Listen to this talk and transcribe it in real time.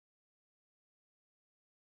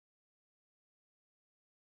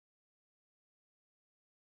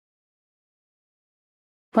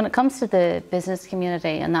When it comes to the business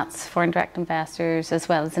community, and that's foreign direct investors as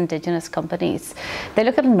well as Indigenous companies, they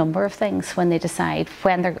look at a number of things when they decide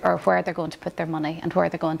where they're going to put their money and where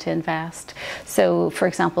they're going to invest. So, for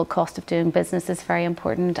example, cost of doing business is very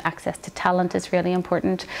important, access to talent is really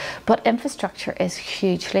important, but infrastructure is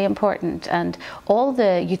hugely important, and all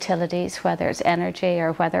the utilities, whether it's energy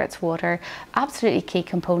or whether it's water, absolutely key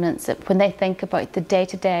components when they think about the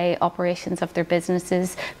day-to-day operations of their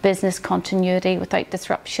businesses, business continuity without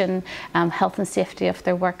disruption, health and safety of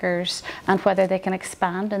their workers, and whether they can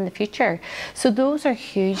expand in the future. So those are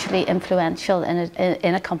hugely influential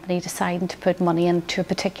in a company deciding to put money into a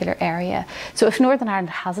particular area. So if Northern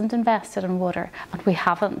Ireland hasn't invested in water, and we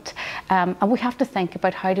haven't, and we have to think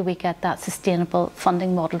about how do we get that sustainable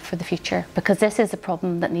funding model for the future, because this is a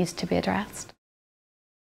problem that needs to be addressed.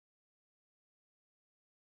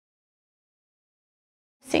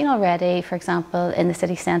 Seen already, for example, in the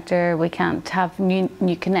city centre, we can't have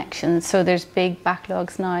new connections. So there's big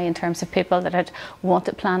backlogs now in terms of people that had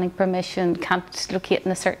wanted planning permission, can't locate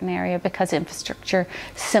in a certain area because infrastructure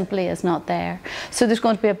simply is not there. So there's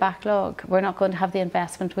going to be a backlog. We're not going to have the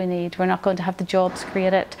investment we need. We're not going to have the jobs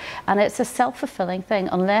created. And it's a self-fulfilling thing.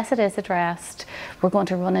 Unless it is addressed, we're going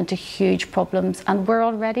to run into huge problems. And we're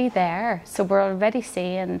already there. So we're already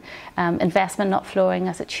seeing investment not flowing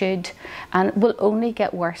as it should, and will only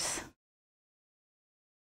get worse.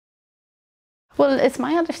 Well, it's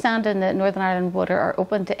my understanding that Northern Ireland Water are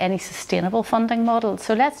open to any sustainable funding model.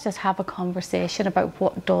 So let's just have a conversation about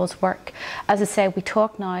what does work. As I say, we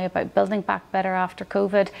talk now about building back better after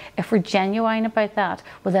COVID. If we're genuine about that,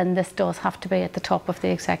 well then this does have to be at the top of the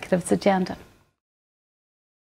executive's agenda.